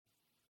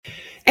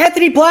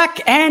Anthony Black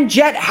and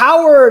Jett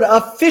Howard,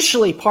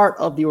 officially part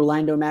of the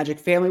Orlando Magic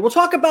family. We'll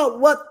talk about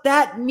what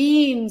that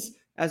means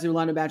as the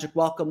Orlando Magic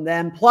welcome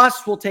them.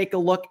 Plus, we'll take a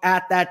look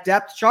at that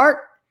depth chart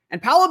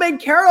and Paolo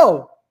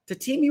Banchero to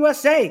Team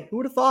USA. Who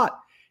would have thought?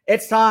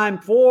 It's time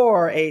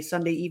for a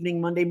Sunday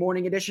evening, Monday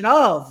morning edition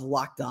of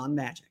Locked On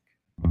Magic.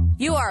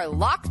 You are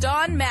Locked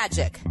On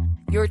Magic,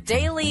 your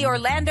daily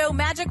Orlando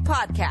Magic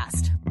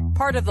podcast,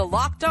 part of the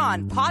Locked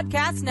On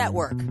Podcast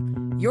Network,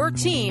 your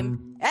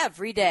team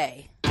every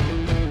day.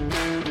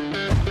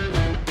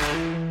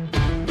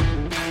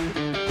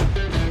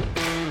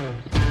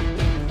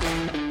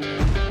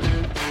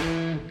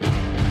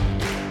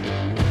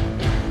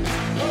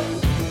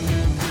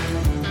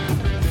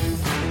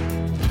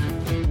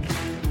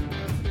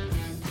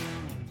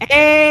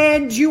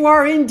 And you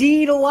are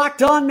indeed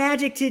Locked On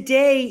Magic.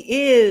 Today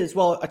is,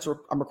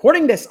 I'm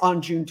recording this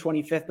on June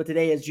 25th, but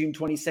today is June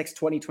 26th,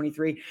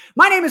 2023.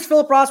 My name is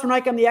Philip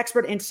Rossman-Reich. I'm the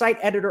expert and site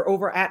editor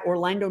over at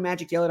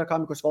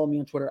OrlandoMagicDaily.com. Of course, follow me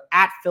on Twitter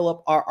at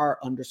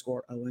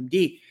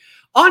PhilipRR_OMD.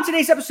 On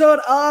today's episode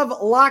of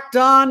Locked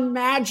On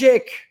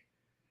Magic,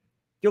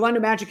 the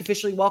Orlando Magic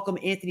officially welcome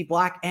Anthony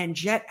Black and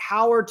Jett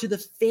Howard to the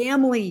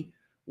family,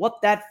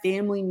 what that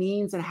family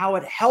means and how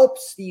it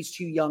helps these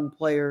two young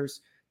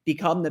players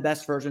become the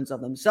best versions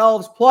of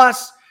themselves.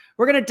 Plus,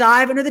 we're going to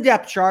dive into the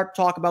depth chart,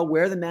 talk about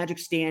where the Magic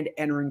stand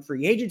entering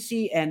free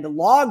agency and the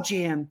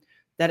logjam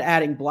that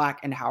adding Black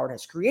and Howard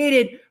has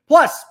created.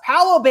 Plus,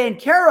 Paolo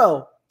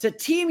Banchero to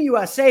Team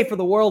USA for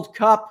the World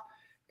Cup.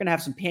 We're going to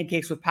have some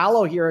pancakes with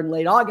Paolo here in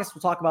late August.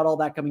 We'll talk about all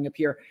that coming up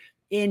here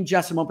in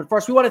just a moment.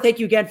 First, we want to thank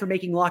you again for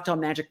making Locked On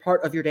Magic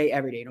part of your day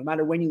every day, no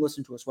matter when you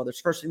listen to us, whether it's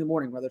first thing in the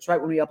morning, whether it's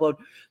right when we upload.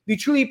 We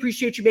truly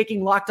appreciate you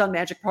making Locked On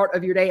Magic part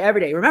of your day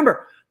every day.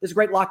 Remember, there's a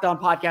great Locked On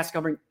podcast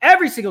covering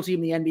every single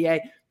team in the NBA.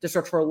 Just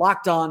search for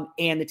Locked On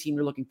and the team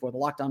you're looking for, the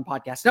Locked On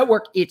Podcast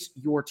Network. It's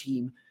your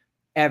team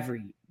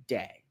every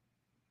day.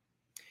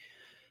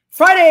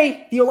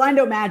 Friday, the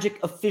Orlando Magic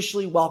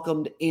officially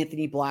welcomed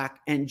Anthony Black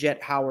and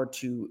Jett Howard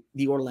to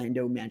the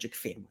Orlando Magic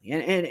family.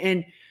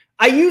 And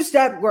I use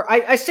that where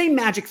I say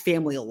Magic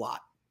family a lot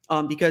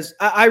because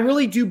I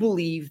really do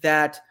believe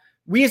that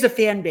we as a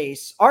fan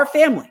base are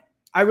family.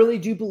 I really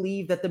do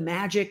believe that the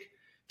Magic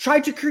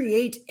tried to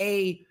create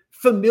a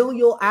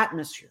familial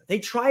atmosphere. They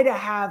try to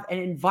have an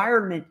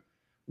environment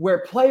where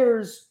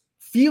players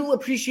feel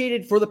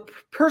appreciated for the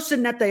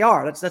person that they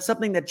are. That's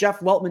something that Jeff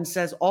Weltman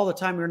says all the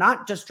time. We're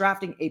not just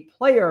drafting a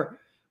player.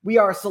 We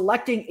are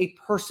selecting a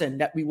person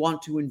that we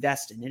want to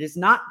invest in. It is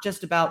not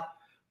just about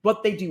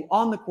what they do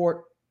on the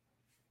court,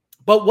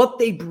 but what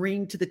they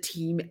bring to the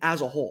team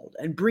as a whole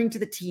and bring to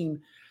the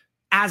team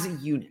as a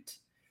unit.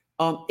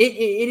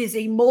 It is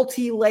a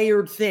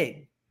multi-layered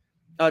thing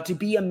to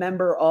be a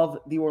member of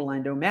the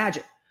Orlando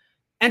Magic.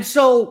 And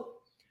so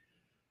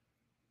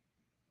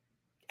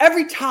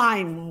every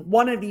time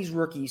one of these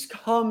rookies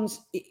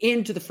comes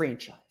into the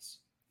franchise,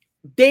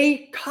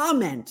 they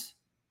comment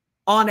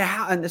on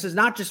how, and this is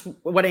not just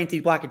what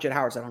Anthony Black and Jett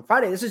Howard said on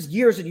Friday, this is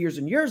years and years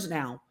and years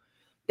now.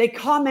 They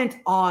comment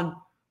on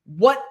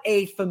what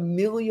a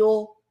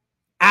familial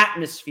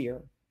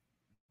atmosphere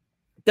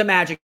the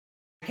Magic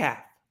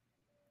have.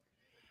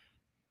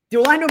 The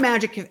Orlando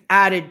Magic have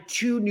added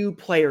two new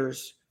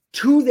players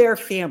to their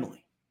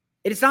family.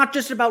 It's not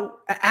just about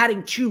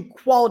adding two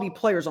quality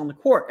players on the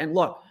court. And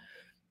look,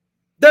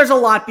 there's a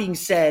lot being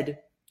said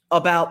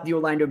about the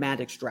Orlando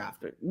Magic's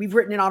draft. We've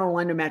written it on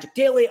Orlando Magic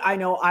Daily. I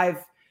know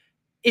I've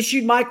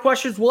issued my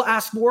questions. We'll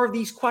ask more of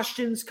these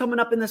questions coming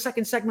up in the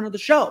second segment of the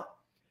show.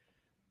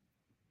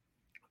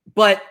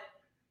 But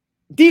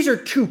these are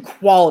two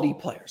quality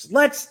players.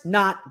 Let's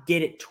not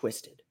get it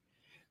twisted.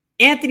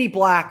 Anthony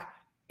Black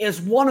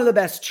is one of the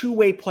best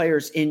two-way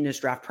players in this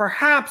draft,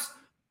 perhaps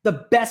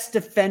the best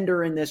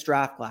defender in this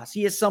draft class.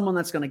 He is someone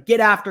that's going to get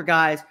after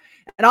guys,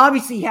 and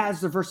obviously he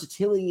has the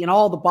versatility and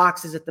all the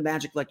boxes that the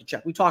Magic like to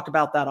check. We talked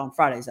about that on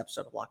Friday's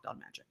episode of Locked On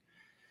Magic.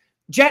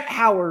 Jett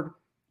Howard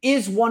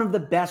is one of the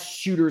best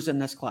shooters in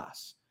this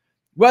class.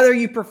 Whether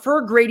you prefer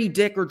Grady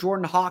Dick or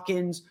Jordan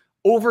Hawkins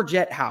over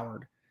Jett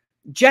Howard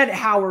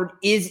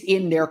is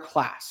in their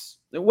class.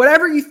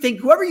 Whoever you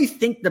think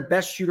the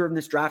best shooter in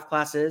this draft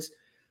class is,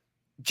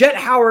 Jett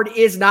Howard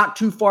is not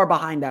too far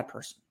behind that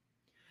person.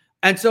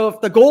 And so if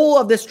the goal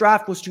of this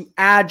draft was to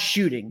add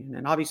shooting,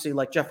 and obviously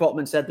like Jeff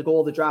Weltman said, the goal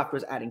of the draft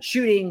was adding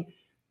shooting,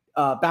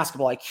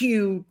 basketball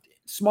IQ,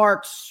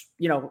 smarts,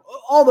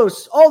 all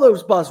those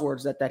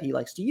buzzwords that he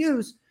likes to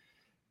use.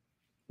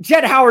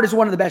 Jett Howard is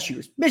one of the best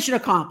shooters. Mission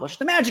accomplished.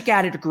 The Magic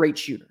added a great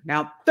shooter.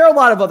 Now, there are a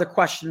lot of other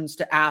questions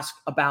to ask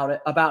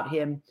about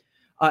him,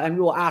 and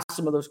we will ask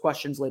some of those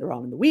questions later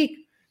on in the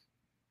week.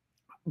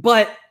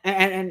 But,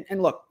 and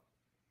look,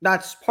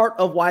 that's part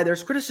of why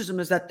there's criticism,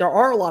 is that there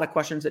are a lot of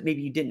questions that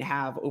maybe you didn't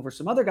have over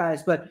some other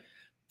guys, but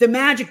the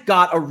Magic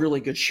got a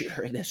really good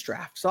shooter in this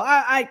draft. So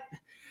I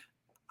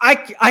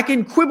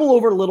can quibble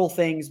over little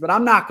things, but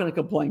I'm not going to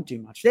complain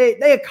too much.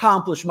 They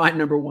accomplished my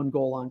number one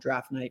goal on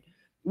draft night.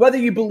 Whether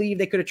you believe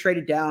they could have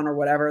traded down or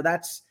whatever,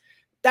 that's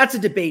a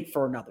debate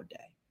for another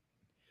day.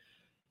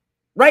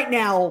 Right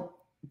now,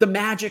 the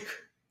Magic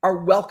are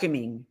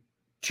welcoming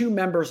two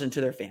members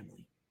into their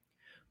family,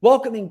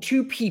 welcoming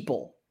two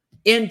people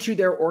into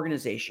their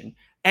organization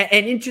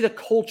and into the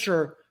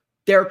culture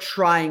they're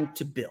trying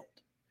to build.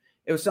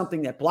 It was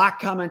something that Black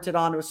commented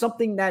on. It was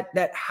something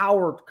that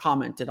Howard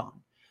commented on.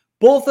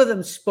 Both of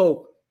them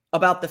spoke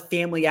about the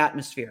family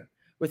atmosphere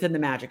within the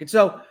Magic. And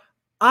so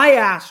I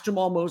asked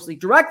Jamal Mosley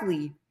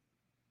directly,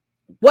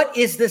 what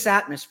is this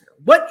atmosphere?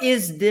 What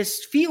is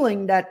this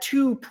feeling that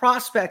two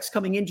prospects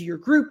coming into your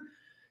group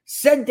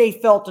said they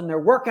felt in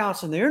their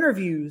workouts and their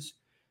interviews?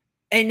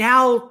 And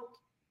now,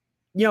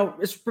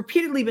 it's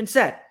repeatedly been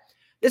said.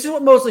 This is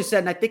what Mosley said,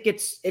 and I think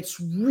it's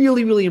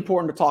really, really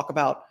important to talk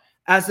about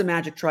as the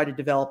Magic try to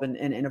develop and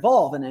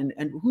evolve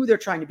and who they're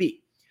trying to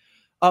be.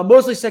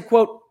 Mosley said,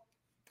 quote,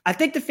 "I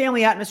think the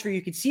family atmosphere,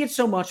 you can see it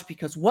so much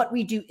because what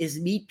we do is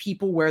meet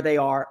people where they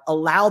are,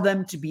 allow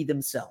them to be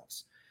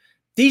themselves.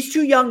 These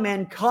two young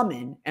men come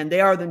in and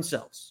they are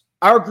themselves.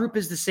 Our group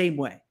is the same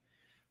way.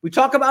 We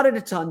talk about it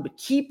a ton, but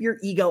keep your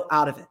ego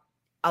out of it.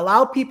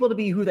 Allow people to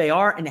be who they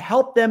are and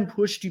help them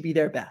push to be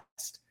their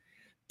best.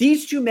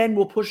 These two men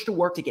will push to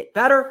work to get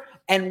better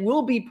and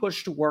will be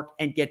pushed to work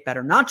and get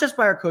better, not just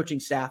by our coaching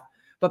staff,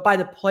 but by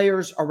the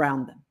players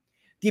around them.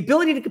 The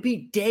ability to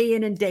compete day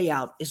in and day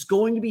out is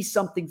going to be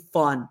something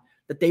fun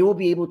that they will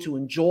be able to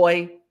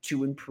enjoy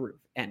to improve,"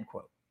 end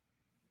quote.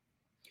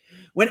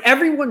 When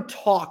everyone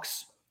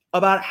talks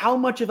about how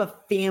much of a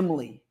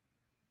family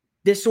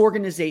this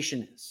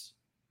organization is,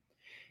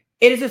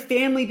 it is a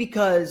family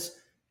because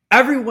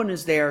everyone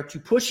is there to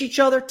push each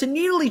other, to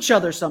needle each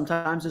other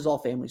sometimes, as all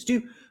families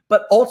do,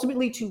 but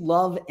ultimately to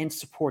love and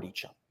support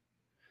each other.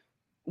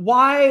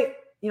 Why?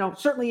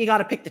 Certainly you got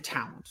to pick the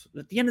talent.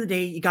 At the end of the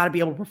day, you got to be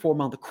able to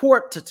perform on the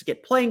court to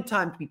get playing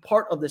time, to be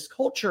part of this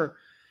culture.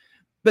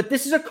 But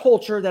this is a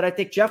culture that I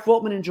think Jeff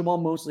Wiltman and Jamal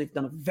Mosley have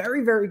done a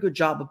very, very good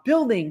job of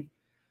building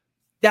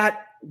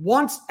that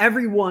wants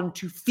everyone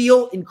to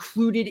feel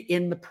included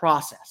in the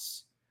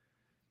process.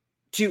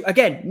 To,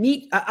 again,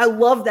 meet. I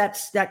love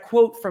that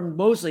quote from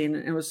Mosley, and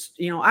it was,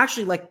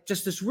 actually like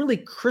just this really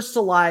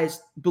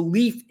crystallized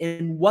belief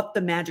in what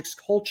the Magic's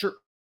culture,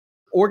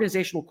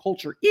 organizational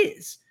culture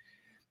is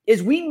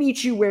we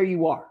meet you where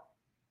you are.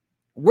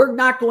 We're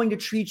not going to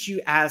treat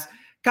you as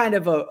kind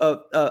of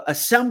a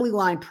assembly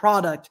line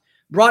product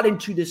brought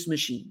into this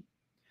machine.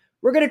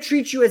 We're going to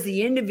treat you as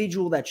the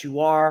individual that you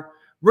are.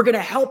 We're going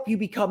to help you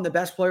become the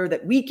best player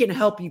that we can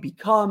help you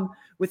become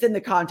within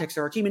the context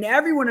of our team. And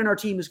everyone in our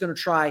team is going to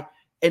try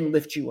and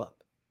lift you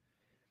up.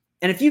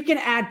 And if you can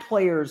add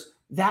players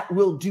that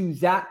will do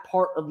that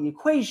part of the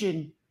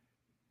equation,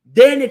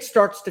 then it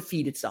starts to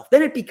feed itself.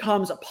 Then it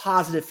becomes a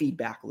positive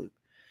feedback loop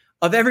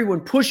of everyone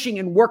pushing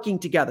and working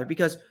together.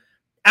 Because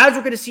as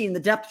we're going to see in the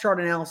depth chart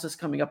analysis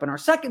coming up in our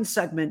second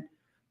segment,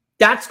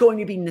 that's going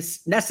to be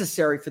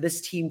necessary for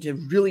this team to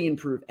really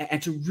improve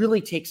and to really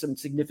take some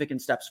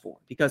significant steps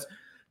forward. Because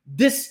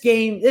this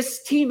team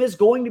is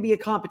going to be a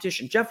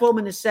competition. Jeff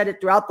Wiltman has said it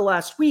throughout the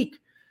last week.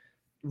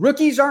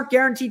 Rookies aren't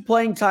guaranteed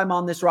playing time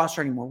on this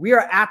roster anymore. We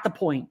are at the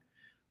point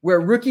where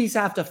rookies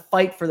have to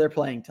fight for their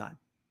playing time,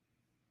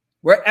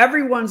 where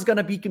everyone's going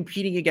to be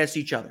competing against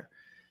each other.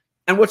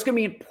 And what's going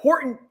to be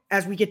important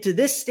as we get to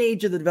this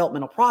stage of the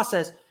developmental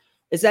process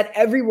is that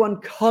everyone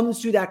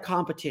comes to that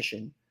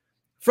competition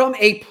from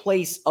a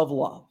place of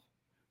love,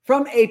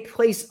 from a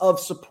place of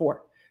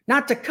support,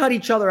 not to cut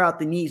each other out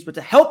the knees, but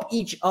to help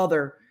each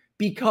other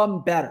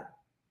become better,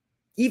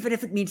 even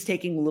if it means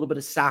taking a little bit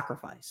of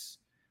sacrifice.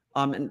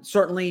 And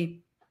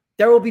certainly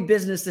there will be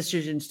business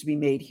decisions to be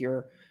made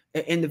here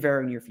in the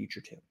very near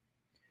future too.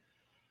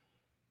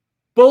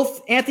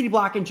 Both Anthony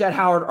Black and Jett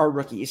Howard are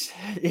rookies.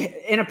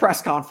 In a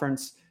press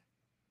conference,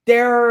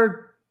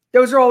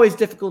 those are always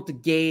difficult to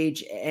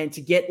gauge and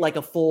to get like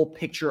a full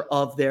picture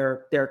of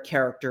their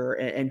character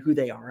and who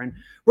they are. And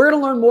we're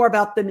going to learn more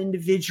about them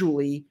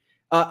individually.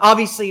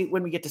 Obviously,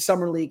 when we get to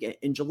Summer League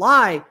in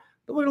July,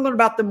 but we're going to learn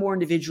about them more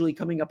individually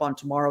coming up on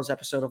tomorrow's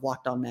episode of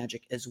Locked On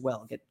Magic as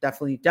well.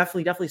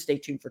 Definitely stay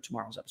tuned for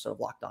tomorrow's episode of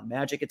Locked On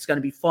Magic. It's going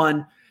to be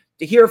fun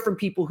to hear from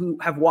people who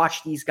have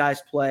watched these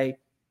guys play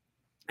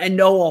and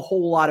know a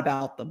whole lot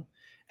about them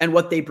and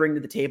what they bring to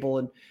the table.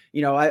 And,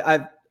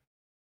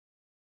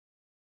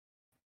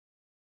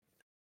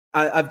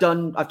 I've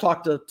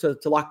talked to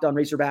Locked On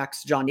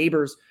Razorbacks, John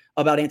Neighbors,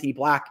 about Anthony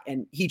Black,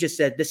 and he just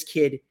said, this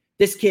kid,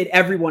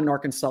 everyone in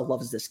Arkansas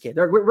loves this kid.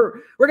 We're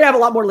going to have a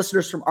lot more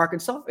listeners from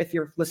Arkansas. If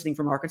you're listening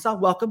from Arkansas,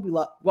 welcome.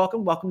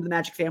 Welcome to the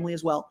Magic family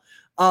as well.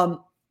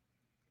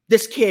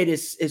 This kid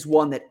is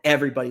one that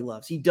everybody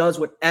loves. He does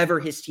whatever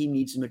his team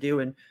needs him to do.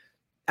 And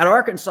at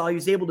Arkansas, he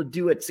was able to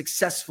do it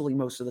successfully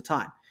most of the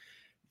time.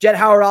 Jett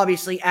Howard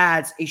obviously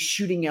adds a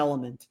shooting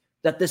element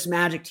that this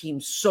Magic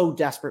team so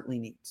desperately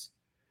needs.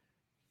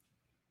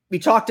 We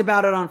talked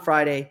about it on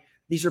Friday.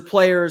 These are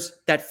players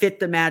that fit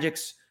the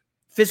Magic's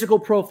physical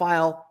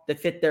profile, that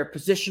fit their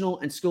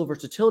positional and skill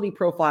versatility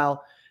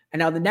profile. And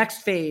now the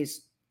next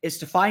phase is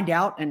to find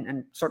out,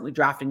 and certainly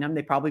drafting them,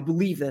 they probably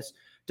believe this,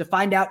 to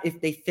find out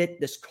if they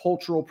fit this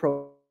cultural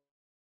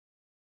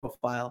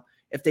profile,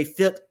 if they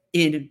fit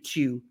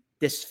into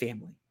this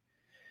family.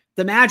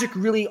 The Magic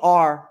really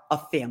are a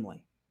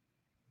family.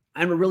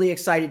 And we're really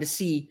excited to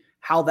see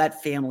how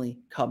that family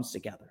comes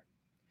together.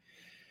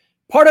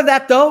 Part of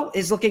that, though,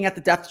 is looking at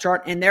the depth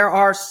chart, and there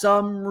are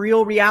some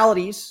real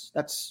realities.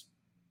 That's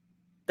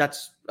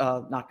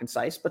not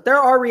concise, but there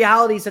are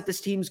realities that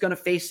this team's going to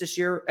face this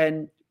year,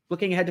 and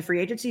looking ahead to free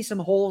agency, some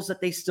holes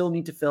that they still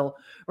need to fill.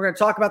 We're going to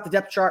talk about the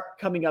depth chart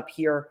coming up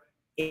here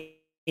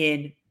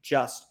in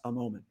just a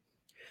moment.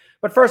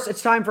 But first,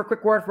 it's time for a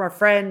quick word from our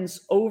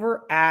friends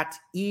over at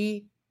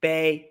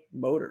eBay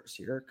Motors.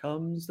 Here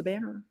comes the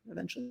banner.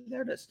 Eventually,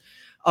 there it is.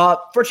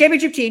 For a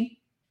championship team,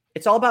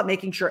 it's all about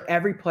making sure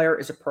every player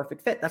is a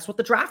perfect fit. That's what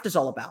the draft is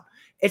all about.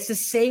 It's the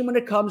same when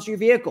it comes to your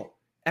vehicle.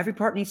 Every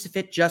part needs to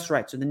fit just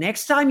right. So the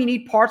next time you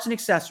need parts and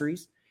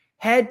accessories,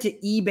 head to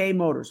eBay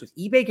Motors. With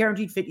eBay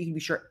Guaranteed Fit, you can be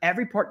sure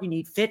every part you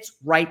need fits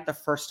right the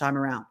first time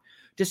around.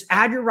 Just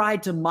add your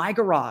ride to My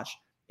Garage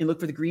and look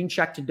for the green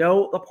check to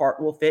know the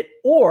part will fit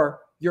or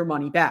your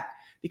money back.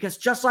 Because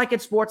just like in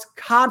sports,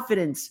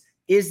 confidence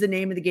is the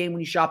name of the game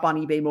when you shop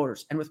on eBay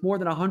Motors. And with more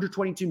than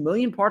 122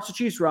 million parts to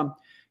choose from,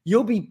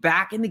 you'll be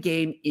back in the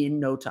game in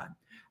no time.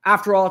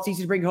 After all, it's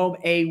easy to bring home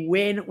a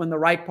win when the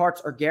right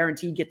parts are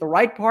guaranteed. Get the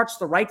right parts,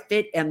 the right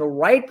fit, and the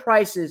right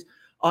prices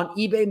on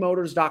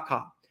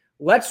ebaymotors.com.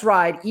 Let's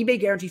ride. eBay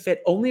Guaranteed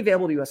Fit, only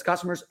available to U.S.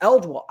 customers.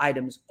 Eligible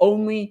items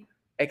only.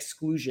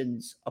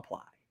 Exclusions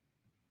apply.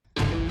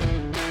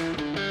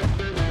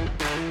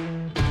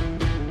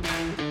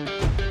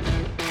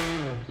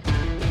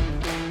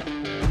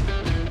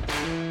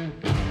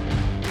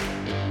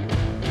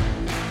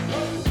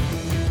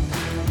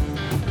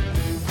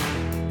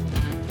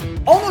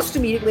 Almost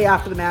immediately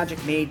after the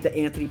Magic made the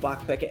Anthony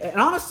Black pick, and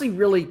honestly,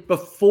 really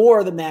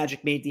before the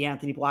Magic made the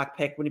Anthony Black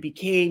pick, when it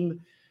became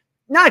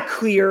not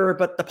clear,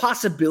 but the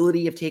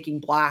possibility of taking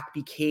Black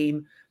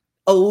became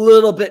a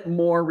little bit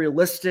more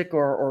realistic,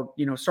 or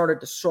started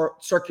to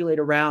circulate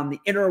around the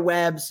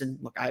interwebs. And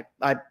look,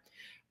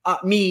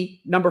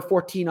 me, number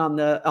 14 on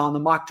the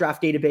mock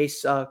draft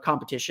database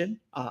competition.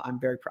 I'm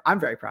very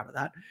proud of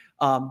that.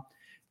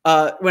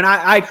 When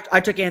I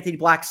took Anthony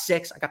Black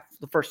 6, I got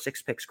the first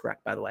 6 picks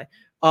correct, by the way.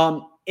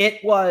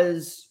 It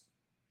was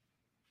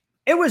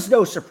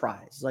no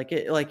surprise.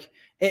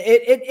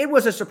 It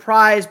was a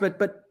surprise,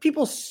 but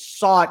people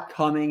saw it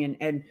coming,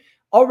 and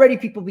already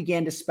people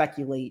began to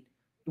speculate,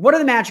 what are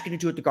the Magic going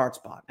to do at the guard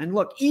spot? And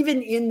look,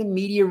 even in the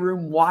media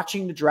room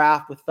watching the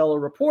draft with fellow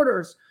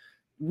reporters,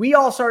 we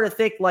all started to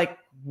think,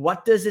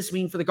 what does this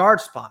mean for the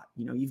guard spot?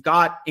 You've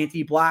got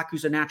Anthony Black,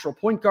 who's a natural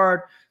point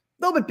guard,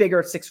 a little bit bigger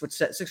at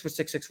 6'6",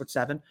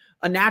 6'7",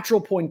 a natural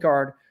point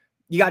guard.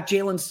 You got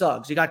Jalen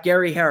Suggs, you got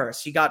Gary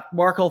Harris, you got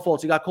Markelle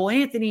Fultz, you got Cole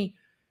Anthony.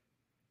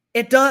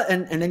 It does,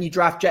 and then you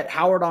draft Jett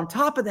Howard on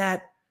top of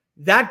that.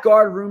 That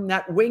guard room,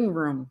 that wing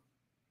room,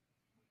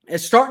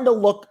 is starting to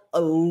look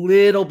a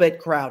little bit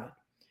crowded.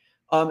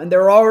 And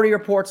there are already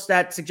reports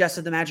that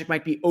suggested the Magic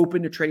might be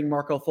open to trading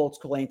Markelle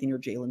Fultz, Cole Anthony, or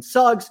Jalen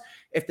Suggs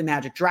if the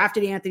Magic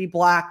drafted Anthony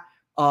Black.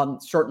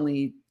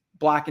 Certainly,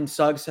 Black and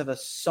Suggs have a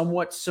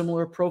somewhat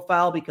similar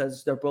profile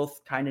because they're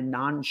both kind of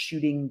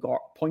non-shooting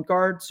point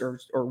guards or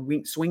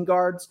swing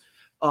guards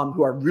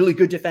who are really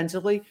good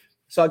defensively.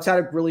 Suggs had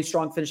a really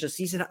strong finish this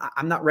season.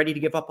 I'm not ready to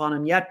give up on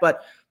him yet,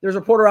 but there's a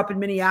reporter up in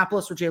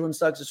Minneapolis where Jalen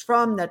Suggs is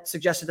from that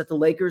suggested that the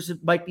Lakers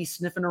might be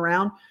sniffing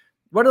around.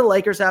 What do the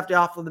Lakers have to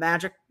offer the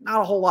Magic? Not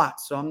a whole lot.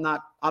 So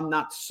I'm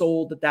not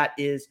sold that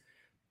is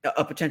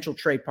a potential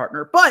trade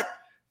partner, but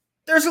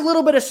there's a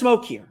little bit of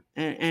smoke here,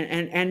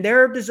 and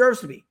there deserves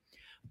to be.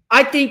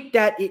 I think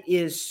that it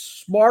is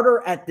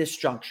smarter at this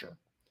juncture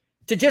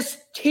to just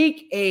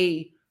take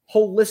a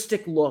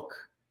holistic look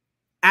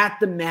at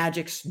the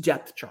Magic's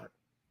depth chart.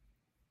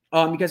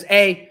 Because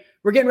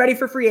we're getting ready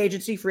for free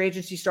agency. Free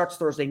agency starts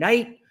Thursday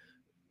night.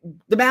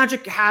 The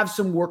Magic have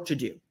some work to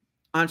do.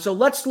 So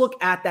let's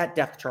look at that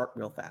depth chart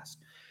real fast.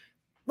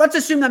 Let's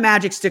assume the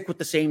Magic stick with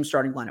the same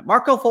starting lineup.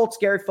 Markelle Fultz,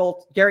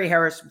 Gary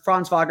Harris,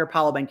 Franz Wagner,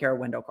 Paolo Banchero,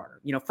 Wendell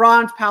Carter.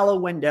 Franz, Paolo,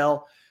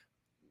 Wendell,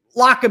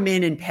 lock them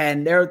in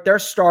pen. They're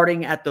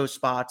starting at those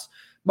spots.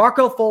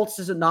 Markelle Fultz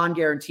is a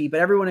non-guarantee,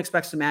 but everyone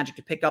expects the Magic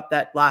to pick up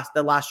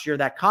the last year,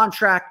 that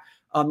contract.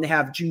 They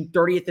have June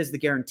 30th as the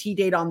guarantee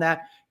date on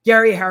that.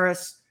 Gary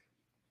Harris,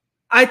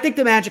 I think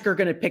the Magic are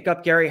going to pick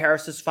up Gary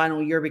Harris's final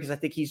year because I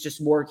think he's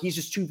just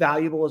too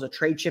valuable as a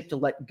trade chip to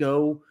let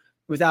go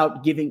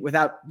without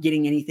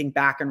getting anything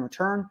back in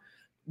return.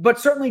 But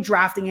certainly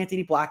drafting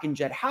Anthony Black and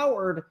Jett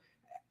Howard,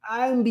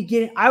 I'm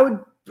leaning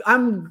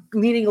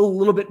a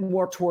little bit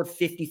more toward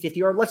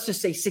 50-50, or let's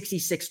just say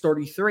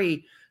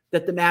 66-33,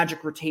 that the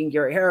Magic retain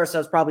Gary Harris. I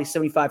was probably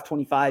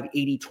 75-25,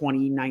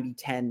 80-20,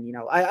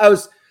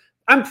 90-10.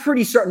 I'm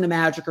pretty certain the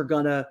Magic are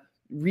going to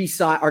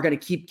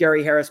keep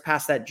Gary Harris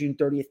past that June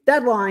 30th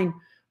deadline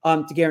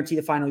to guarantee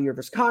the final year of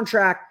his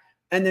contract,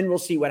 and then we'll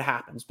see what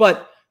happens.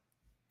 But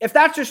if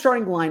that's your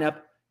starting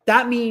lineup,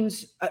 that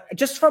means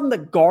just from the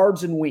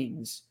guards and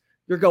wings,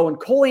 you're going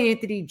Cole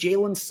Anthony,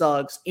 Jalen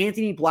Suggs,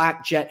 Anthony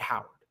Black, Jett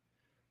Howard.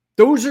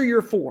 Those are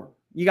your 4.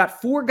 You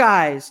got 4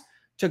 guys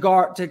to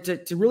guard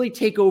to really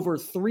take over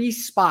 3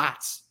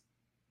 spots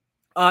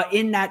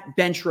in that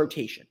bench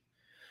rotation.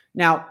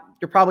 Now,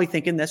 you're probably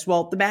thinking this,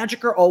 well, the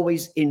Magic are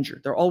always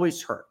injured. They're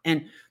always hurt.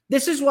 And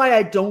this is why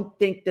I don't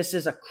think this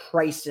is a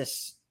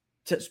crisis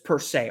per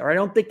se, or I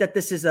don't think that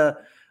this is a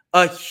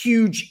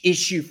huge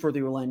issue for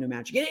the Orlando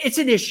Magic. It's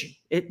an issue.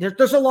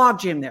 There's a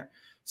logjam there.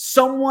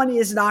 Someone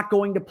is not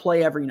going to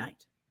play every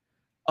night.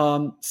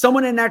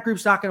 Someone in that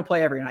group's not going to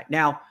play every night.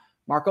 Now,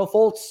 Marco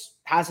Fultz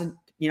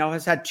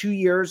has had 2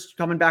 years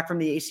coming back from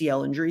the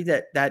ACL injury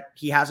that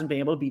he hasn't been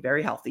able to be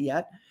very healthy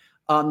yet.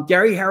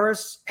 Gary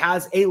Harris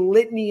has a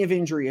litany of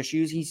injury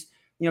issues.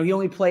 He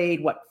only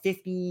played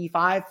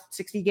 55,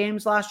 60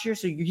 games last year.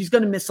 So he's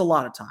going to miss a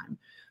lot of time.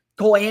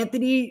 Cole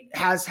Anthony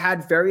has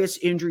had various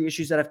injury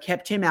issues that have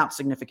kept him out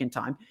significant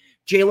time.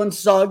 Jalen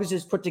Suggs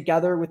is put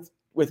together with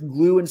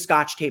glue and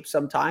scotch tape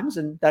sometimes.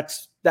 And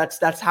that's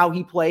how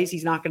he plays.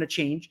 He's not going to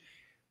change.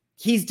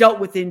 He's dealt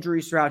with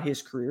injuries throughout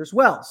his career as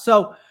well.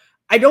 So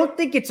I don't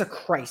think it's a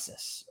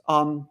crisis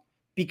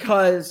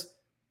because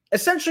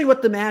essentially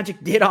what the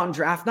Magic did on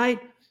draft night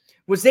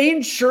was they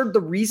ensured the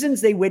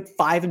reasons they went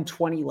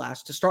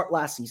 5-20 to start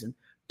last season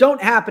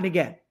don't happen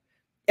again.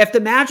 If the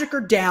Magic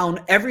are down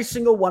every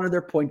single one of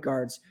their point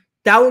guards,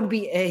 that would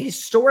be a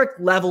historic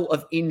level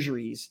of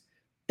injuries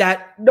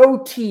that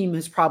no team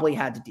has probably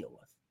had to deal with.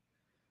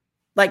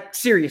 Like,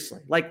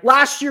 seriously. Like,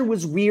 last year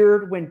was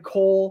weird when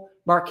Cole,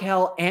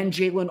 Markelle, and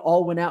Jalen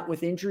all went out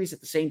with injuries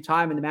at the same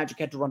time, and the Magic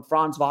had to run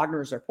Franz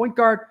Wagner as their point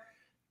guard.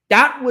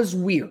 That was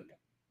weird.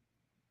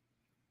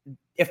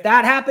 If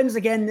that happens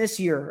again this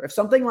year, if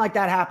something like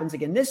that happens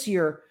again this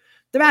year,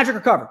 the Magic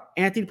are covered.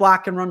 Anthony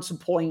Black can run some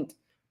point.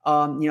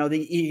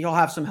 He'll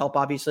have some help,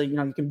 obviously.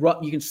 You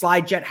can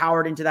slide Jett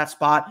Howard into that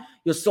spot.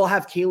 You'll still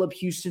have Caleb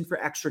Houston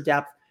for extra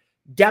depth.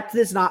 Depth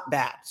is not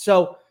bad.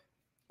 So,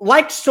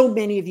 like so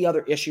many of the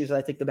other issues that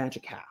I think the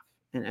Magic have,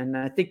 and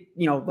I think,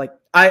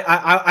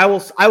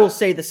 I will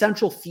say the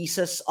central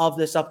thesis of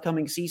this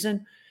upcoming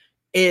season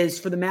is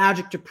for the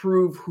Magic to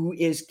prove who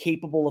is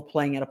capable of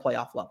playing at a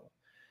playoff level.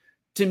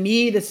 To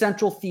me, the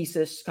central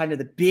thesis, kind of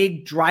the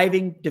big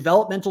driving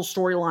developmental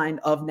storyline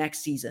of next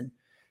season,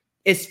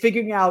 is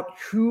figuring out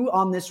who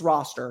on this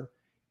roster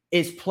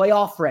is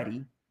playoff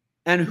ready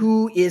and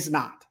who is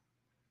not.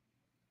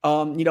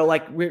 I'm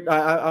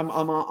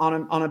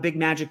on a big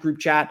Magic group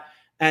chat,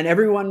 and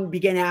everyone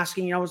began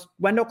asking, is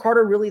Wendell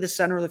Carter really the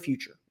center of the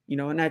future?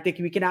 And I think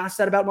we can ask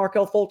that about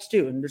Markelle Fultz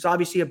too. And there's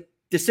obviously a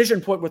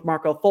decision point with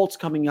Markelle Fultz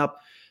coming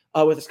up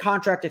with his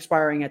contract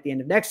expiring at the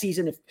end of next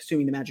season,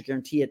 assuming the Magic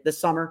guarantee it this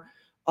summer.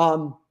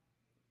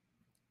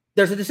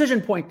 There's a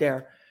decision point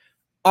there.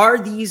 Are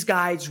these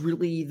guys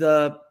really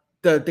the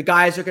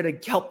guys who are going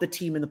to help the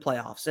team in the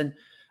playoffs? And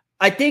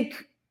I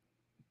think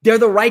they're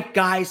the right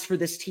guys for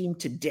this team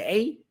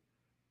today.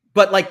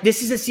 But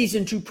this is a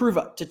season to prove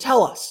it, to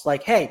tell us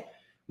hey,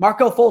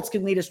 Markelle Fultz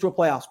can lead us to a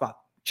playoff spot.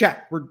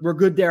 Check. We're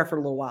good there for a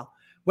little while.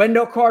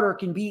 Wendell Carter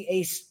can be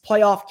a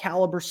playoff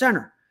caliber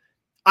center.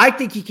 I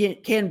think he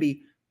can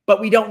be, but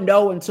we don't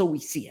know until we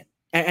see it.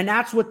 And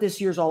that's what this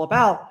year's all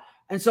about.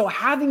 And so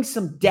having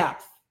some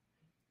depth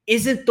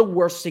isn't the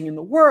worst thing in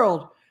the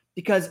world,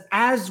 because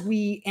as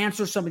we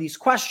answer some of these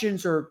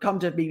questions or come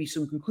to maybe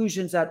some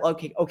conclusions that,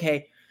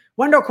 okay,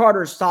 Wendell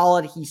Carter is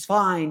solid, he's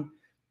fine,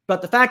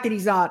 but the fact that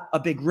he's not a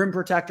big rim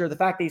protector, the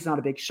fact that he's not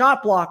a big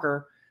shot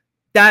blocker,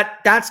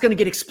 that's going to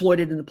get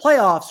exploited in the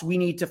playoffs. We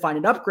need to find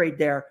an upgrade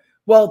there.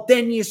 Well,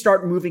 then you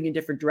start moving in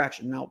different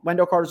direction. Now,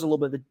 Wendell Carter's a little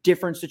bit of a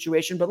different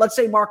situation, but let's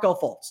say Markelle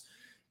Fultz.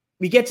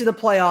 We get to the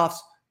playoffs,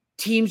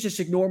 teams just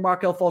ignore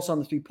Markelle Fultz on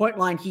the three-point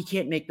line. He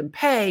can't make them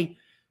pay.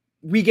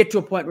 We get to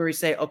a point where we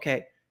say,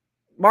 okay,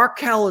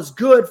 Markelle is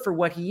good for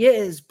what he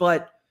is,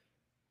 but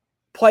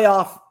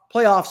playoff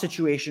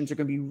situations it's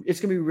going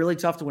to be really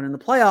tough to win in the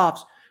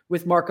playoffs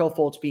with Markelle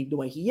Fultz being the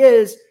way he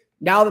is.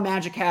 Now the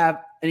Magic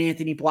have an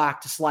Anthony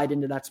Black to slide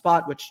into that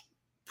spot, which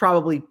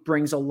probably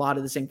brings a lot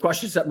of the same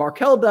questions that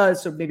Markelle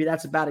does. So maybe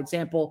that's a bad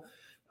example.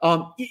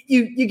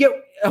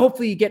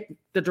 Hopefully you get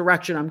the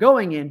direction I'm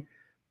going in.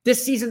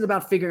 This season's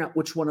about figuring out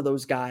which one of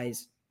those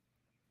guys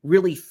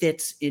really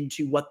fits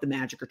into what the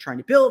Magic are trying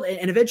to build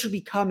and eventually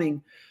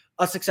becoming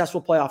a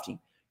successful playoff team.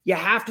 You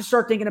have to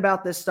start thinking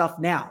about this stuff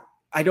now.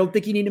 I don't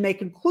think you need to make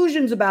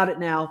conclusions about it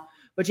now,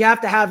 but you have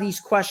to have these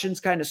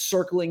questions kind of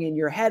circling in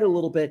your head a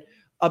little bit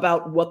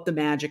about what the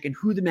Magic and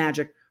who the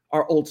Magic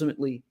are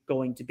ultimately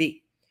going to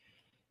be.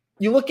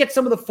 You look at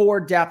some of the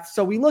forward depth.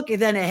 So we look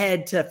then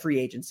ahead to free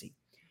agency.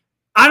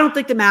 I don't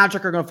think the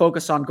Magic are going to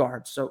focus on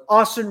guards. So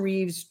Austin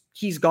Reeves,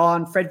 he's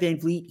gone. Fred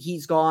VanVleet,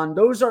 he's gone.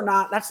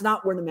 That's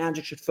not where the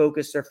Magic should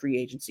focus their free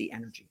agency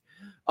energy.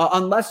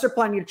 Unless they're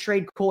planning to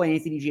trade Cole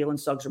Anthony, Jalen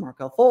Suggs, or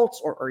Markelle Fultz,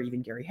 or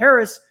even Gary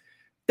Harris,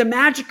 the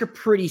Magic are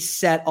pretty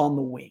set on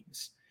the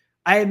wings.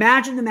 I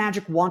imagine the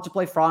Magic want to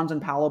play Franz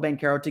and Paolo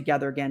Banchero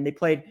together again.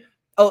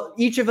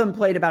 Each of them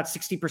played about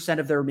 60%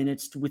 of their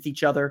minutes with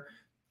each other.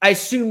 I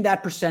assume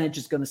that percentage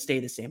is going to stay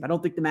the same. I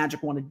don't think the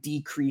Magic want to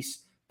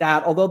decrease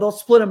that, although they'll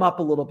split them up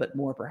a little bit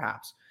more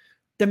perhaps.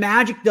 The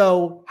Magic,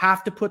 though,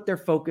 have to put their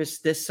focus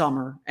this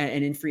summer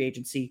and in free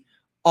agency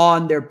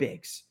on their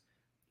bigs.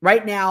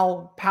 Right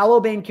now, Paolo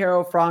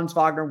Banchero, Franz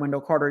Wagner,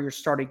 Wendell Carter, your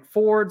starting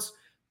forwards.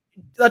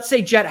 let's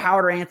say Jett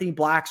Howard or Anthony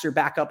Black's your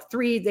backup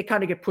three. They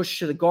kind of get pushed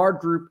to the guard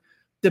group.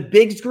 The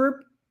bigs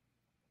group,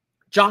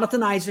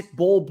 Jonathan Isaac,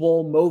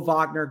 Bol, Mo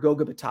Wagner,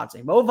 Goga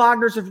Bitadze. Mo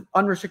Wagner's an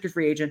unrestricted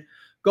free agent.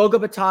 Goga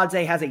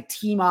Bitadze has a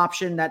team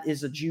option that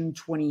is a June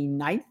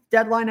 29th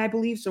deadline, I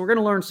believe. So we're going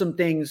to learn some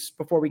things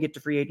before we get to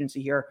free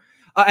agency here.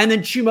 And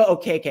then Chuma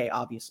Okeke,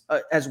 obvious,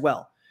 as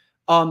well.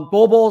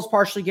 Bol is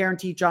partially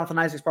guaranteed. Jonathan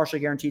Isaac's partially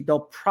guaranteed. They'll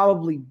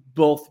probably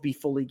both be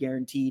fully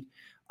guaranteed.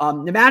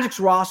 The Magic's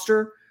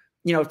roster,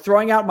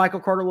 throwing out Michael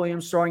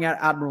Carter-Williams, throwing out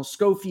Admiral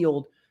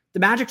Schofield, the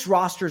Magic's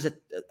rosters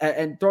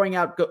and throwing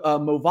out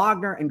Mo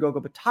Wagner and Goga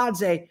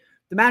Bitadze,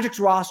 the Magic's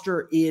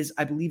roster is,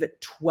 I believe,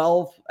 at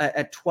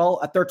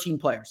 13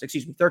 players.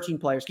 13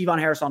 players. Kevon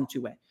Harris on a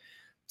two-way.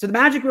 So the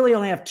Magic really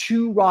only have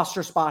two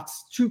roster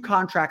spots, two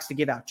contracts to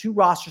give out, two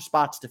roster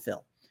spots to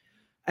fill.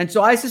 And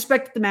so I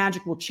suspect that the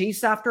Magic will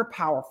chase after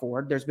power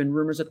forward. There's been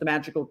rumors that the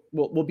Magic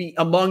will be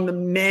among the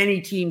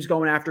many teams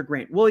going after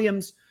Grant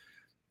Williams.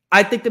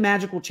 I think the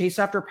Magic will chase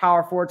after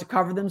power forward to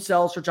cover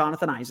themselves for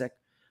Jonathan Isaac.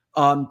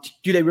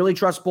 Do they really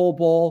trust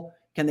Bol?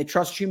 Can they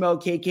trust Chuma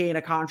Okeke in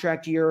a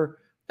contract year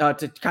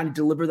to kind of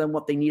deliver them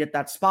what they need at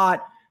that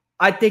spot?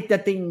 I think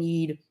that they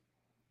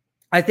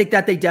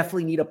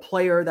definitely need a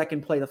player that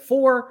can play the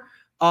four.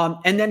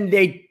 And then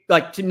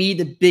to me,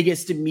 the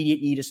biggest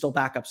immediate need is still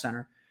backup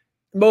center.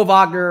 Mo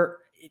Wagner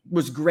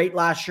was great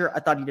last year. I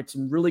thought he did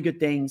some really good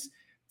things.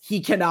 He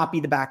cannot be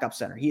the backup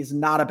center. He is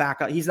not a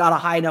backup. He's not a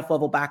high enough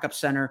level backup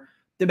center.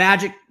 The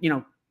Magic,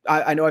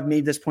 I know I've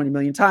made this point a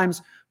million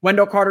times.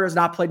 Wendell Carter has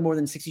not played more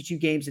than 62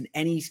 games in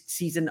any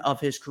season of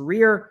his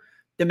career.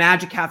 The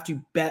Magic have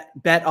to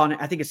bet on it.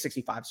 I think it's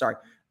 65. Sorry.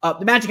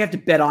 The Magic have to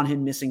bet on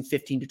him missing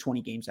 15 to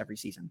 20 games every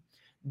season.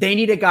 They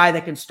need a guy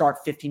that can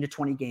start 15 to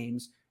 20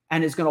 games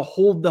and is going to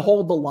hold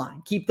the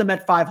line, keep them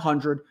at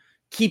 500,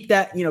 keep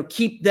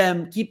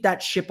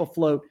that ship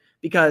afloat,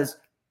 because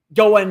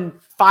going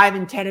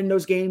 5-10 in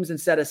those games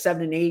instead of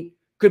 7-8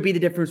 could be the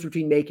difference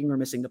between making or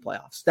missing the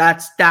playoffs.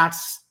 That's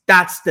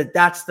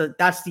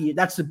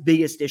the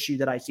biggest issue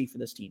that I see for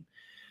this team.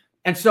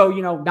 And so,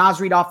 Naz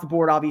Reid off the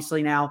board,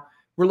 obviously now.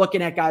 We're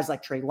looking at guys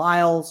like Trey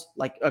Lyles,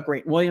 like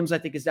Grant Williams, I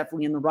think is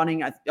definitely in the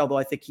running, although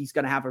I think he's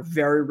going to have a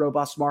very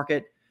robust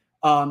market.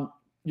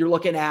 You're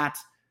looking at,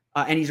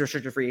 and he's a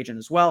restricted free agent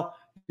as well.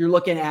 You're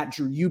looking at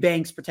Drew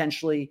Eubanks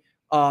potentially.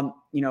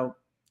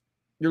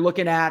 You're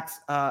looking at,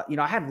 I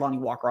had Lonnie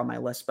Walker on my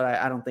list, but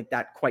I don't think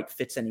that quite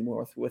fits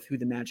anymore with who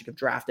the Magic have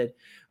drafted.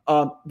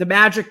 The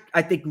Magic,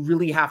 I think,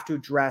 really have to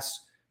address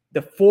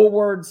the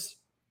forwards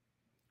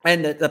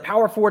and the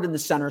power forward and the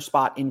center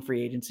spot in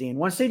free agency. And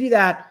once they do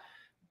that,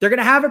 they're going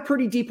to have a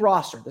pretty deep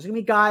roster. There's going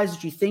to be guys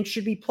that you think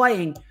should be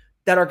playing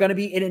that are going to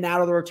be in and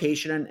out of the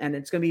rotation. And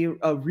it's going to be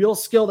a real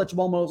skill that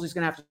Jamal Mosley's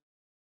going to have to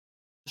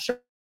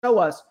show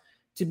us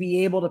to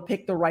be able to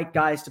pick the right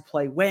guys to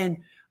play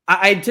when.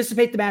 I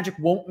anticipate the Magic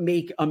won't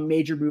make a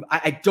major move.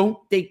 I don't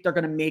think they're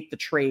going to make the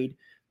trade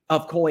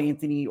of Cole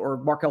Anthony or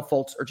Markelle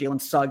Fultz or Jalen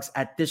Suggs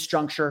at this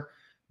juncture,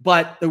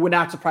 but it would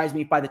not surprise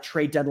me if by the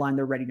trade deadline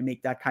they're ready to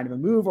make that kind of a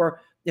move, or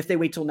if they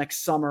wait till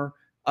next summer.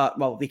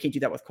 Well, they can't do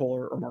that with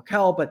Cole or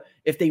Markelle, but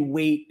if they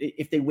wait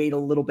a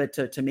little bit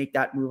to make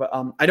that move,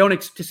 I don't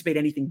anticipate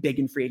anything big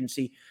in free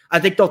agency. I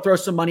think they'll throw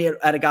some money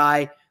at a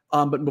guy,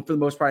 but for the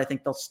most part, I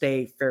think they'll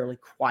stay fairly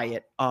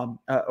quiet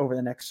over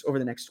the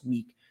next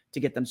week to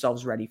get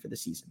themselves ready for the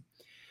season.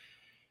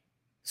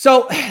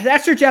 So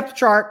that's your depth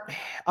chart,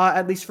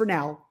 at least for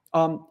now.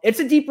 It's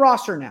a deep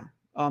roster now.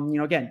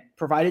 Again,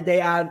 provided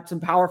they add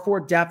some power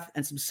forward depth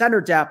and some center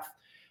depth,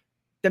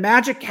 the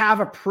Magic have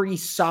a pretty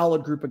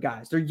solid group of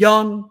guys. They're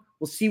young.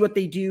 We'll see what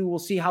they do. We'll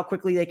see how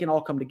quickly they can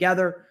all come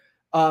together.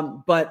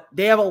 But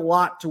they have a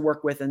lot to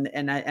work with,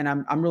 and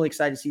I'm really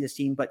excited to see this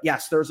team. But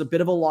yes, there's a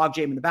bit of a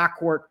logjam in the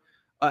backcourt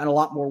and a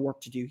lot more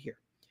work to do here.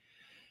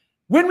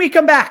 When we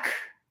come back,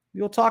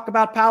 we will talk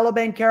about Paolo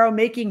Banchero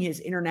making his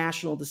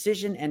international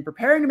decision and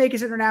preparing to make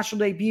his international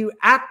debut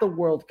at the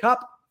World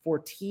Cup for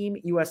Team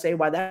USA.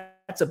 Why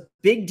that's a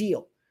big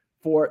deal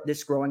for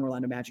this growing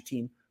Orlando Magic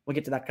team. We'll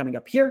get to that coming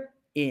up here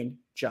in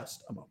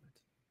just a moment.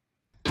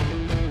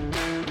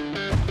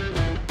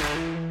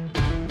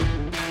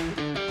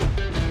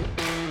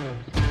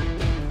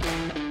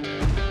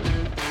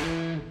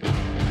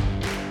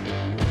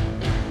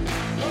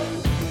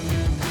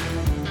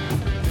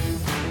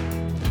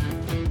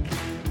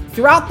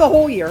 Throughout the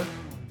whole year,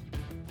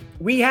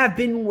 we have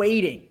been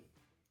waiting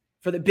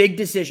for the big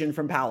decision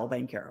from Paolo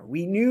Banchero.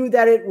 We knew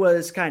that it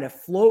was kind of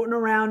floating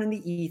around in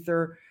the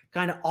ether,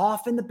 kind of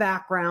off in the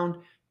background.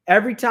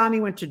 Every time he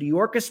went to New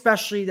York,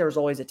 especially, there was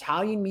always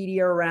Italian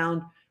media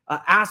around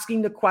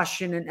asking the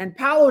question. And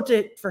Paolo,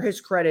 for his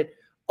credit,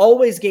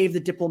 always gave the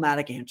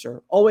diplomatic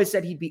answer, always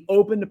said he'd be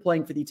open to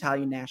playing for the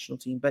Italian national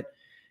team. But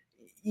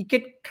you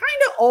could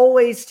kind of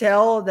always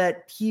tell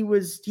that he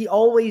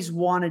always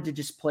wanted to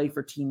just play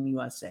for Team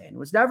USA and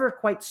was never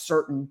quite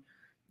certain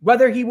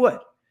whether he would.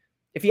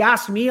 If you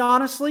ask me,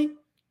 honestly,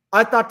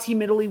 I thought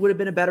Team Italy would have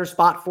been a better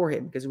spot for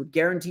him because it would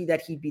guarantee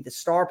that he'd be the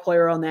star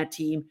player on that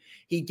team.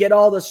 He'd get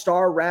all the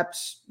star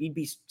reps. He'd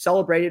be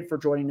celebrated for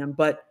joining them.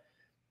 But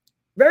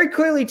very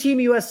clearly Team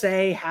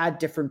USA had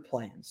different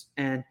plans.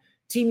 And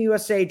Team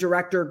USA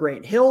director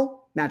Grant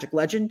Hill, Magic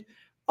legend,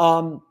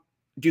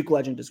 Duke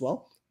legend as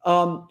well,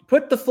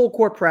 put the full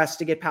court press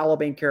to get Paolo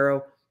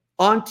Banchero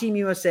on Team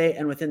USA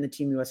and within the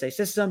Team USA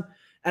system.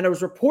 And it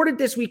was reported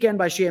this weekend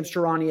by Shams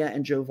Charania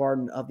and Joe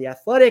Vardon of The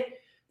Athletic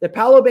that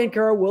Paolo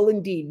Banchero will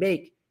indeed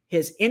make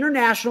his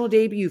international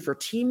debut for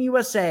Team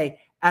USA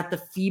at the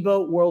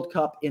FIBA World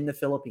Cup in the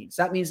Philippines.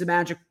 That means the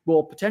Magic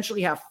will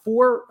potentially have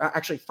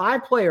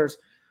 5 players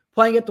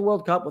playing at the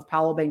World Cup, with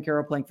Paolo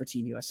Banchero playing for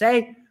Team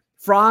USA,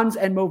 Franz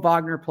and Mo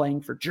Wagner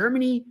playing for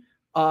Germany,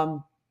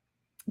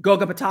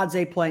 Goga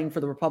Batadze playing for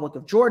the Republic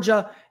of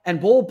Georgia,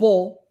 and Bol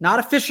Bol, not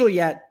official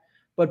yet,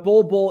 but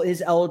Bol Bol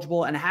is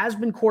eligible and has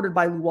been courted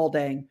by Luol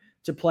Deng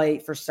to play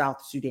for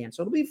South Sudan.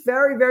 So it'll be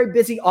very, very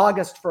busy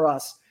August for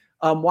us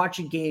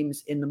watching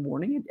games in the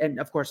morning. And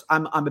of course,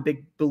 I'm a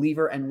big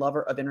believer and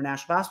lover of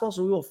international basketball,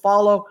 so we will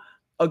follow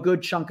a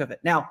good chunk of it.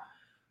 Now,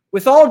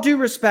 with all due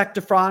respect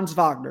to Franz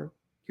Wagner,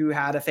 who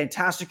had a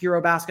fantastic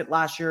Eurobasket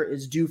last year,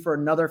 is due for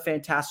another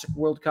fantastic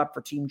World Cup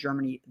for Team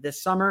Germany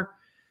this summer.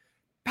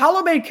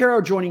 Paolo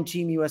Banchero joining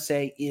Team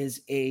USA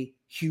is a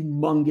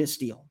humongous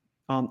deal.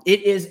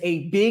 It is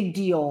a big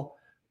deal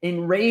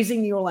in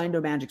raising the Orlando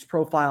Magic's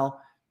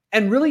profile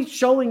and really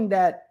showing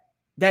that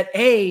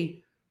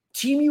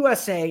Team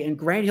USA and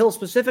Grant Hill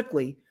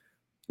specifically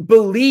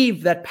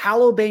believe that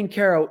Paolo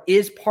Banchero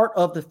is part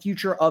of the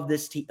future of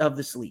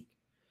this league.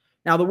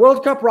 Now, the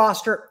World Cup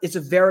roster is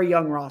a very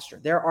young roster.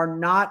 There are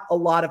not a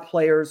lot of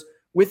players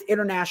with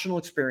international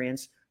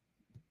experience.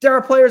 There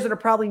are players that are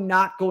probably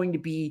not going to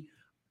be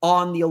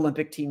on the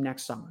Olympic team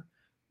next summer.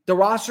 The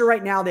roster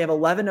right now, they have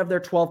 11 of their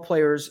 12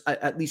 players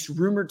at least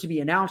rumored to be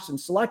announced and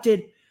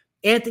selected.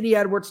 Anthony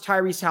Edwards,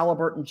 Tyrese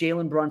Halliburton,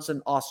 Jalen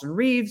Brunson, Austin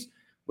Reeves,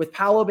 with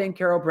Paolo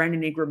Banchero,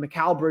 Brandon Ingram,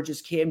 Mikal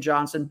Bridges, Cam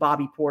Johnson,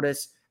 Bobby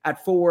Portis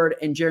at forward,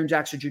 and Jaren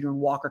Jackson Jr. and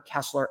Walker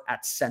Kessler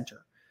at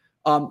center.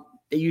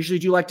 They usually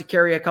do like to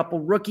carry a couple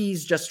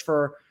rookies just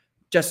for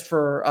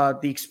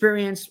the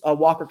experience.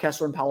 Walker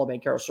Kessler and Paolo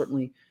Banchero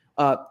certainly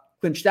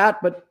clinched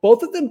that, but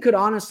both of them could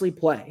honestly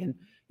play. And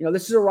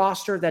this is a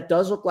roster that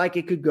does look like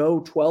it could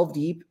go 12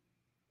 deep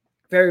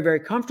very, very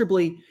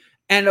comfortably,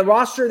 and a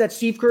roster that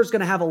Steve Kerr is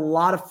going to have a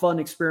lot of fun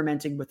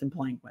experimenting with and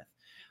playing with.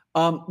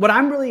 What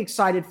I'm really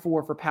excited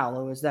for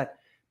Paolo is that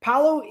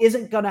Paolo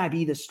isn't going to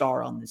be the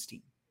star on this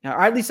team. Now,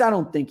 or at least I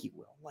don't think he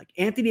will. Like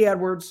Anthony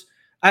Edwards,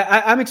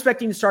 I'm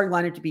expecting the starting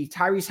lineup to be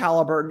Tyrese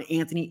Halliburton,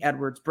 Anthony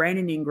Edwards,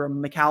 Brandon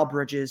Ingram, Mikal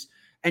Bridges,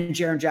 and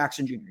Jaren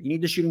Jackson Jr. You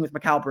need the shooting with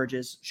Mikal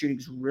Bridges. Shooting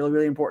is really,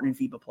 really important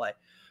in FIBA play.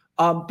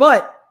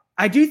 But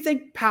I do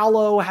think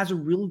Paolo has a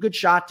real good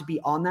shot to be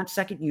on that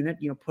second unit.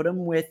 Put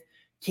him with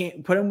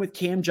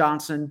Cam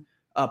Johnson,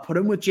 put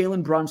him with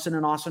Jalen Brunson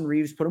and Austin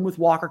Reeves, put him with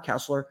Walker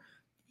Kessler.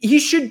 He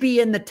should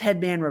be in the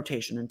 10-man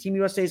rotation, and Team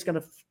USA is going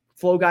to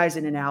flow guys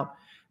in and out.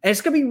 And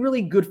it's going to be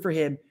really good for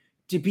him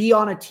to be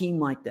on a team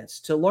like this,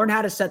 to learn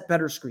how to set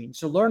better screens,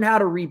 to learn how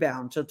to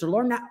rebound, to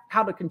learn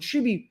how to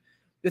contribute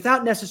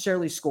without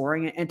necessarily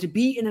scoring, and to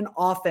be in an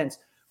offense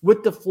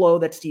with the flow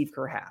that Steve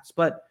Kerr has.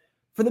 But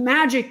for the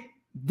Magic,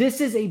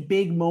 this is a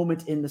big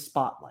moment in the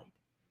spotlight.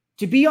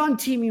 To be on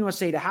Team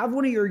USA, to have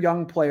one of your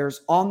young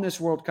players on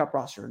this World Cup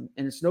roster, and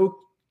it's no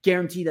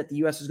guarantee that the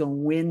U.S. is going to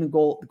win the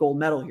gold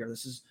medal here.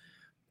 This is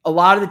a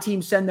lot of the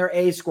teams send their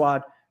A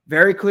squad.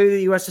 Very clearly,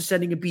 the U.S. is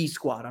sending a B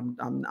squad.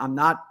 I'm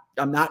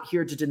not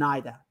here to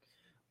deny that.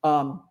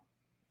 The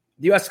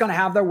U.S. is going to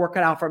have their work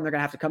cut out for them. They're going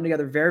to have to come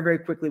together very, very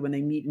quickly when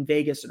they meet in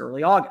Vegas in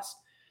early August.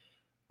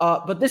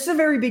 But this is a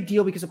very big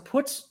deal because it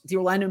puts the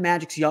Orlando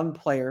Magic's young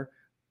player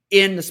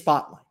in the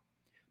spotlight.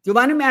 The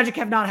Orlando Magic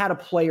have not had a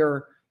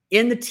player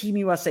in the Team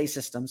USA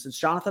system since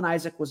Jonathan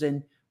Isaac was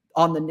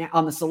on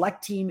the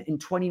select team in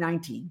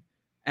 2019.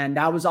 And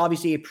that was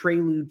obviously a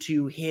prelude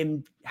to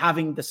him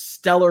having the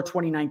stellar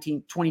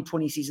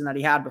 2020 season that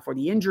he had before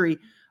the injury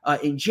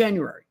in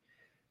January.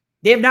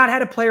 They have not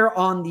had a player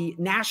on the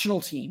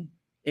national team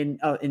in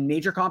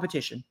major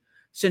competition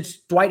since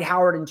Dwight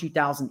Howard in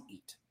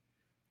 2008.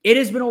 It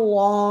has been a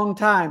long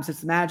time since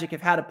the Magic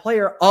have had a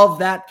player of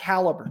that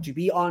caliber to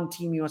be on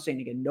Team USA.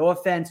 And again, no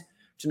offense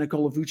to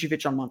Nikola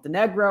Vucevic on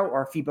Montenegro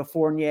or FIBA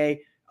Fournier,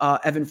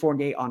 Evan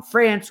Fournier on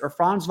France, or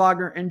Franz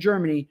Wagner in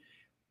Germany.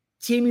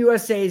 Team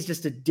USA is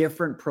just a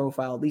different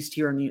profile, at least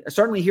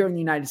certainly here in the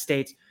United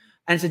States.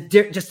 And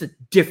it's just a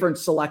different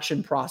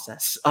selection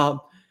process.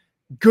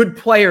 Good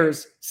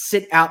players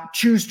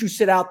choose to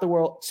sit out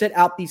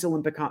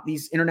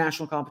these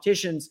international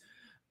competitions.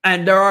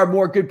 And there are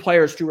more good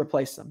players to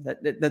replace them.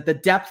 That the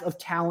depth of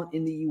talent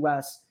in the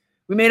U.S.,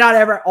 we may not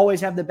ever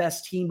always have the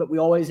best team, but we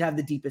always have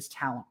the deepest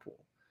talent pool.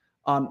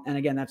 And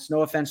again, that's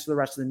no offense to the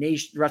rest of the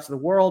nation, the rest of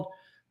the world.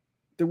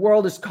 The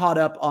world is caught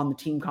up on the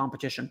team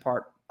competition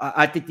part.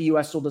 I think the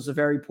U.S. still does a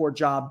very poor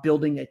job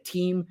building a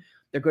team.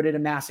 They're good at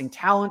amassing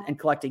talent and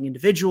collecting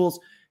individuals,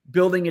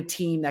 building a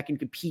team that can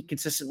compete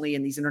consistently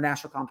in these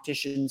international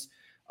competitions.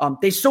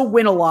 They still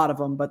win a lot of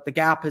them, but the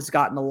gap has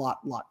gotten a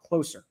lot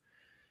closer.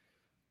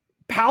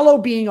 Paolo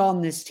being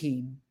on this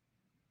team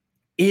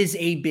is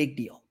a big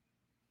deal.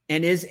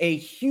 and is a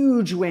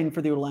huge win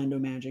for the Orlando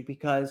Magic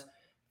because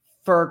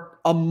for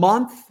a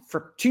month,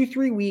 for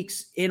 2-3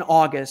 weeks in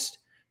August,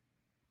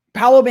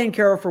 Paolo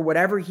Banchero, for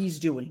whatever he's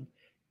doing,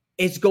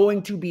 is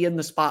going to be in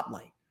the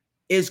spotlight,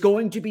 is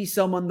going to be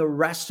someone the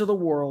rest of the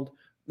world,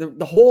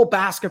 the whole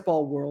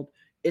basketball world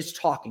is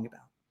talking about.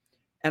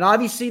 And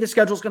obviously the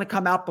schedule is going to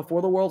come out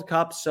before the World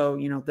Cup. So,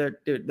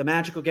 the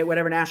Magic will get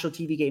whatever national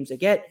TV games they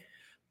get.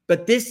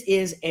 But this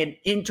is an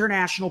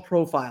international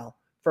profile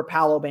for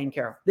Paolo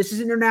Banchero. This is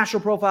an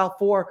international profile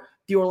for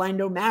the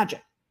Orlando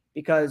Magic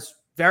because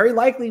very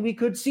likely we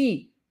could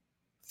see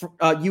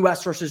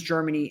U.S. versus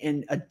Germany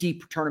in a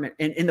deep tournament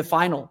in the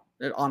final,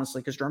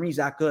 honestly, because Germany's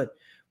that good.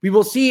 We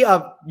will see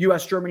a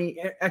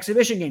U.S.-Germany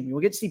exhibition game. We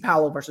will get to see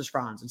Paolo versus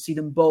Franz and see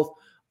them both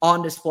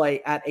on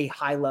display at a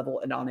high level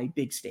and on a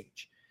big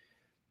stage.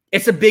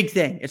 It's a big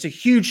thing. It's a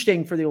huge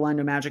thing for the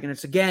Orlando Magic. And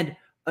it's, again,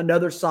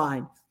 another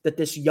sign that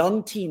this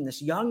young team,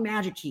 this young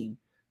Magic team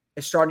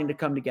is starting to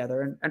come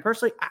together. And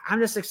personally, I'm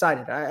just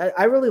excited.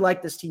 I really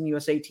like this Team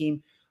USA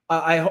team.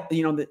 I hope,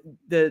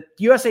 the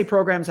USA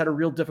programs had a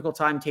real difficult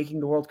time taking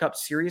the World Cup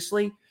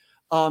seriously.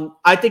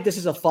 I think this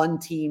is a fun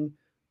team.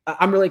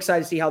 I'm really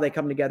excited to see how they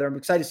come together. I'm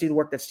excited to see the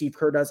work that Steve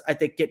Kerr does. I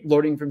think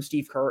learning from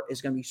Steve Kerr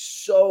is going to be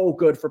so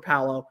good for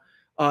Paolo.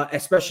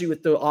 Especially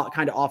with the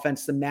kind of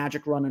offense the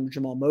Magic run under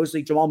Jamal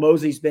Mosley. Jamal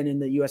Mosley's been in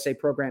the USA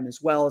program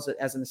as well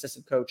as an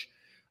assistant coach.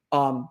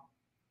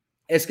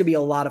 It's going to be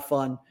a lot of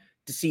fun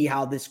to see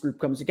how this group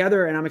comes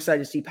together, and I'm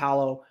excited to see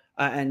Paolo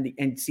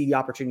and see the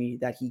opportunity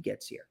that he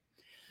gets here.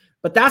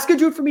 But that's going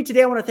to do it for me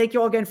today. I want to thank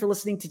you all again for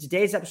listening to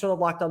today's episode of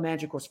Locked On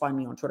Magic. Of course, find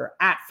me on Twitter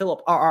at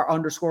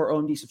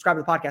 @PhilipRR_OMD. Subscribe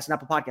to the podcast and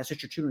Apple Podcasts,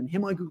 Stitcher, TuneIn,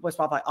 Himalaya, Google Play,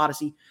 Spotify,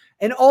 Odyssey,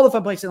 and all the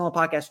fun places on the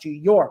podcast to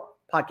your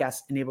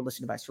podcast-enabled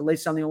listening device. For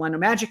latest on the Orlando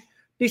Magic,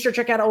 be sure to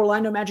check out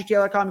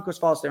OrlandoMagicDaily.com. Of course,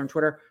 follow us there on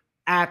Twitter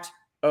at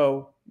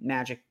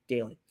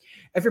 @OMagicDaily.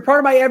 If you're part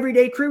of my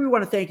everyday crew, we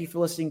want to thank you for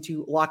listening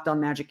to Locked On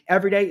Magic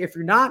every day. If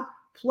you're not,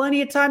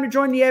 plenty of time to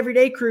join the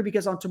everyday crew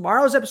because on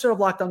tomorrow's episode of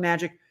Locked On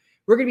Magic,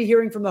 we're going to be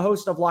hearing from the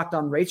host of Locked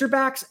On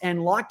Razorbacks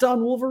and Locked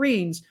On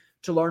Wolverines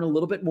to learn a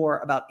little bit more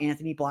about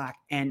Anthony Black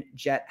and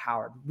Jett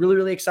Howard. Really,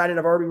 really excited.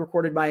 I've already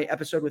recorded my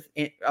episode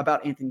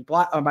about Anthony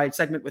Black, my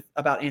segment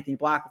about Anthony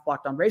Black with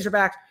Locked On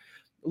Razorbacks.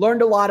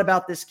 Learned a lot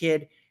about this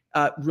kid.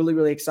 Really,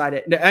 really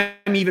excited.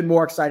 I'm even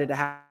more excited to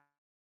have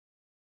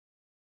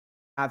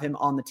him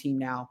on the team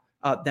now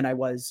than I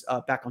was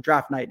back on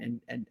draft night and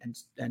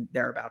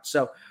thereabouts.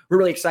 So we're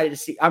really excited to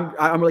see.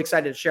 I'm really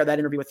excited to share that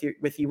interview with you.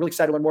 Really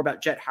excited to learn more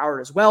about Jett Howard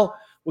as well.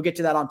 We'll get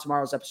to that on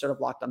tomorrow's episode of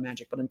Locked On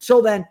Magic. But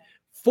until then,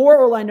 for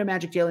Orlando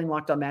Magic Daily and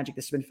Locked On Magic,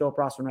 this has been Philip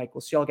Rossman-Reich.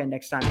 We'll see you all again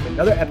next time for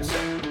another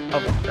episode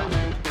of Locked On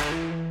Magic.